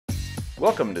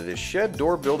Welcome to this shed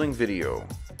door building video.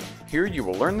 Here you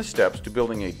will learn the steps to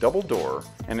building a double door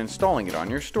and installing it on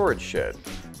your storage shed.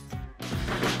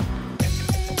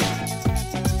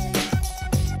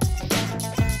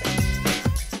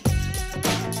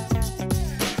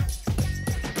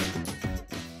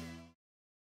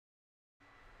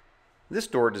 This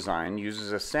door design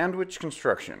uses a sandwich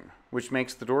construction, which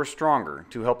makes the door stronger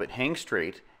to help it hang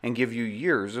straight and give you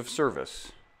years of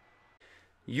service.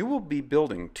 You will be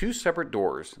building two separate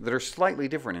doors that are slightly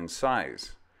different in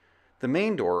size. The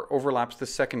main door overlaps the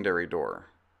secondary door.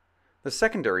 The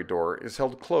secondary door is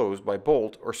held closed by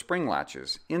bolt or spring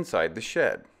latches inside the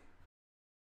shed.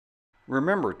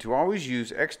 Remember to always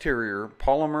use exterior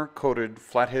polymer coated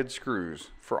flathead screws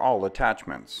for all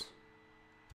attachments.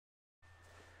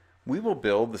 We will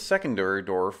build the secondary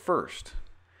door first.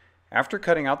 After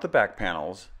cutting out the back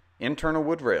panels, internal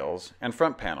wood rails, and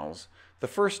front panels, the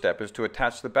first step is to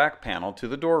attach the back panel to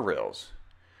the door rails.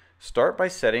 Start by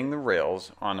setting the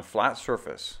rails on a flat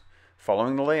surface,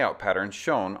 following the layout pattern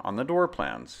shown on the door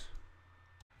plans.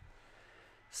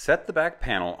 Set the back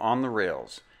panel on the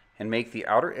rails and make the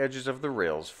outer edges of the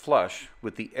rails flush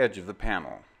with the edge of the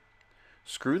panel.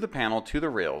 Screw the panel to the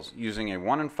rails using a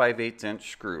 1 5/8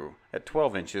 inch screw at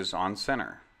 12 inches on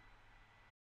center.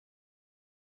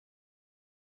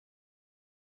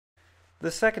 The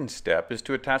second step is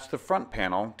to attach the front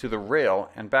panel to the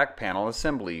rail and back panel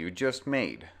assembly you just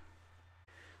made.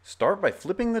 Start by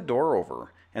flipping the door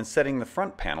over and setting the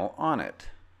front panel on it.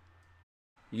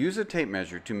 Use a tape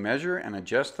measure to measure and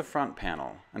adjust the front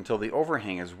panel until the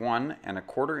overhang is 1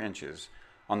 1/4 inches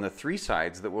on the 3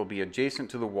 sides that will be adjacent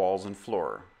to the walls and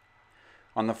floor.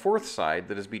 On the 4th side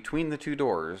that is between the two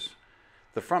doors,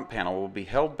 the front panel will be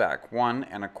held back 1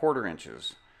 1/4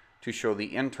 inches to show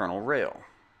the internal rail.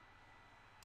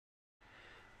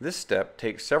 This step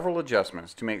takes several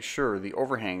adjustments to make sure the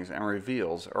overhangs and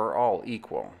reveals are all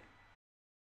equal.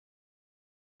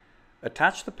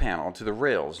 Attach the panel to the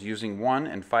rails using 1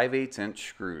 5/8 inch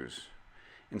screws.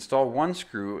 Install one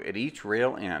screw at each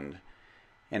rail end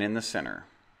and in the center.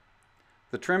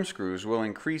 The trim screws will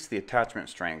increase the attachment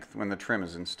strength when the trim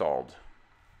is installed.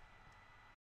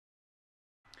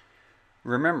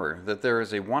 Remember that there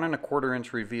is a 1 1/4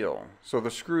 inch reveal, so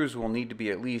the screws will need to be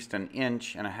at least 1.5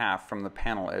 inches from the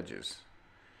panel edges.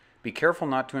 Be careful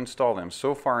not to install them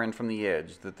so far in from the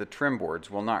edge that the trim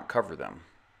boards will not cover them.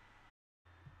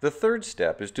 The third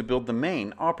step is to build the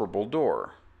main operable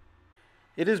door.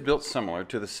 It is built similar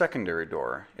to the secondary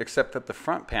door, except that the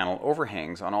front panel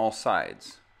overhangs on all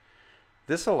sides.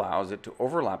 This allows it to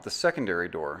overlap the secondary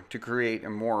door to create a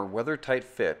more weather-tight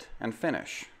fit and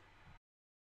finish.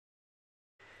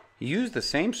 Use the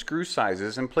same screw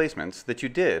sizes and placements that you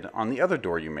did on the other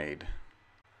door you made.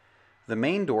 The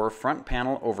main door front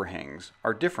panel overhangs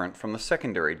are different from the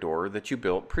secondary door that you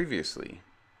built previously.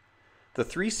 The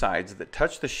 3 sides that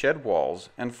touch the shed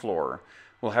walls and floor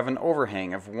will have an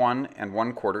overhang of 1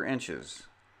 1/4 inches.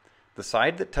 The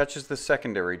side that touches the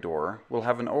secondary door will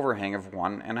have an overhang of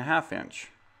 1 1/2 inch.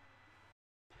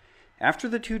 After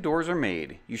the two doors are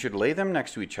made, you should lay them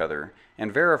next to each other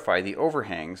and verify the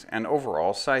overhangs and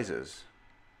overall sizes.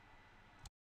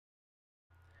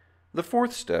 The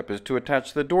fourth step is to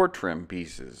attach the door trim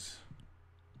pieces.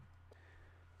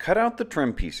 Cut out the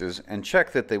trim pieces and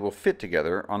check that they will fit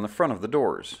together on the front of the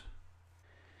doors.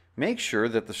 Make sure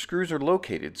that the screws are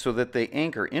located so that they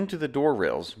anchor into the door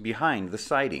rails behind the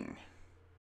siding.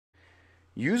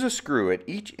 Use a screw at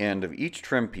each end of each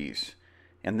trim piece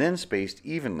and then spaced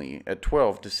evenly at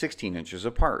 12 to 16 inches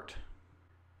apart.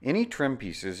 Any trim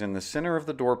pieces in the center of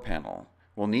the door panel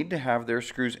will need to have their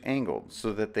screws angled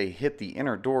so that they hit the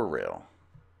inner door rail.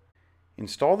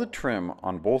 Install the trim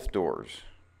on both doors.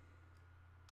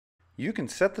 You can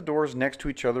set the doors next to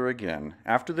each other again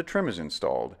after the trim is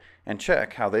installed and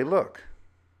check how they look.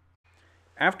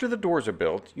 After the doors are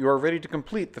built, you are ready to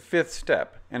complete the 5th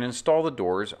step and install the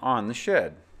doors on the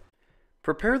shed.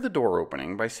 Prepare the door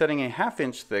opening by setting a 1/2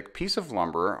 inch thick piece of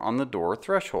lumber on the door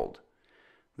threshold.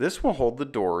 This will hold the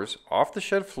doors off the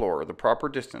shed floor the proper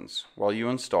distance while you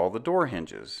install the door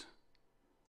hinges.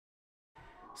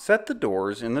 Set the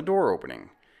doors in the door opening,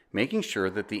 making sure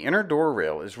that the inner door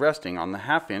rail is resting on the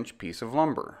 1/2 inch piece of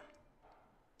lumber.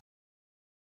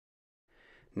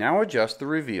 Now adjust the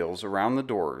reveals around the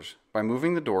doors by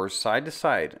moving the doors side to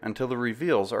side until the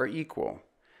reveals are equal.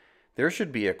 There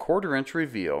should be a 1/4 inch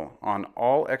reveal on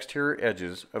all exterior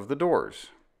edges of the doors.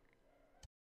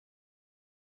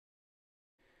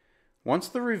 Once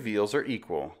the reveals are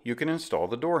equal, you can install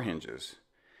the door hinges.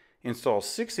 Install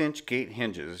 6-inch gate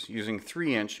hinges using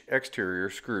 3-inch exterior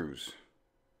screws.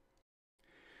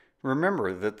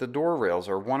 Remember that the door rails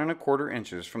are 1¼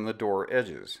 inches from the door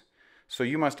edges, so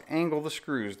you must angle the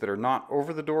screws that are not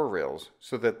over the door rails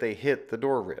so that they hit the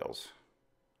door rails.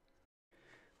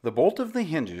 The bolt of the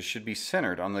hinges should be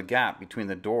centered on the gap between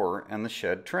the door and the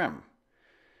shed trim.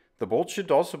 The bolt should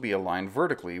also be aligned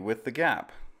vertically with the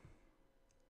gap.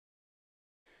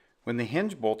 When the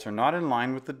hinge bolts are not in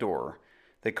line with the door,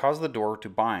 they cause the door to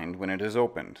bind when it is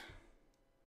opened.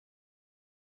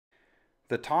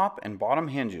 The top and bottom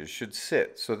hinges should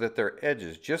sit so that their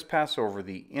edges just pass over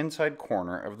the inside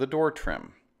corner of the door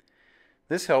trim.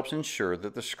 This helps ensure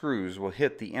that the screws will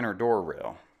hit the inner door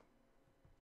rail.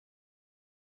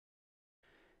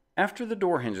 After the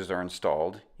door hinges are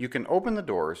installed, you can open the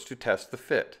doors to test the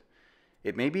fit.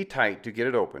 It may be tight to get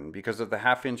it open because of the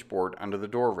 1/2 inch board under the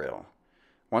door rail.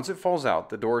 Once it falls out,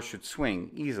 the door should swing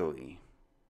easily.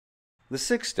 The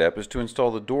 6th step is to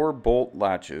install the door bolt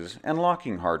latches and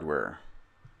locking hardware.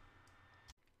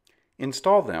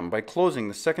 Install them by closing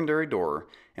the secondary door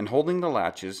and holding the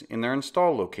latches in their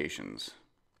install locations.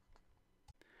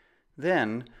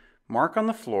 Then, mark on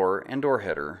the floor and door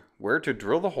header where to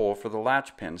drill the hole for the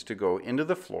latch pins to go into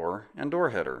the floor and door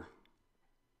header.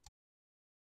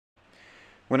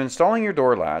 When installing your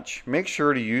door latch, make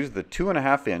sure to use the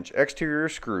 2½ inch exterior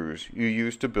screws you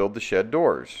used to build the shed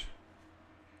doors.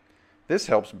 This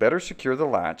helps better secure the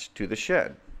latch to the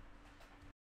shed.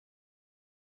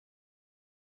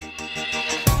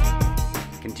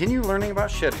 Continue learning about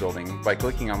shed building by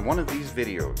clicking on one of these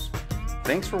videos.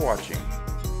 Thanks for watching.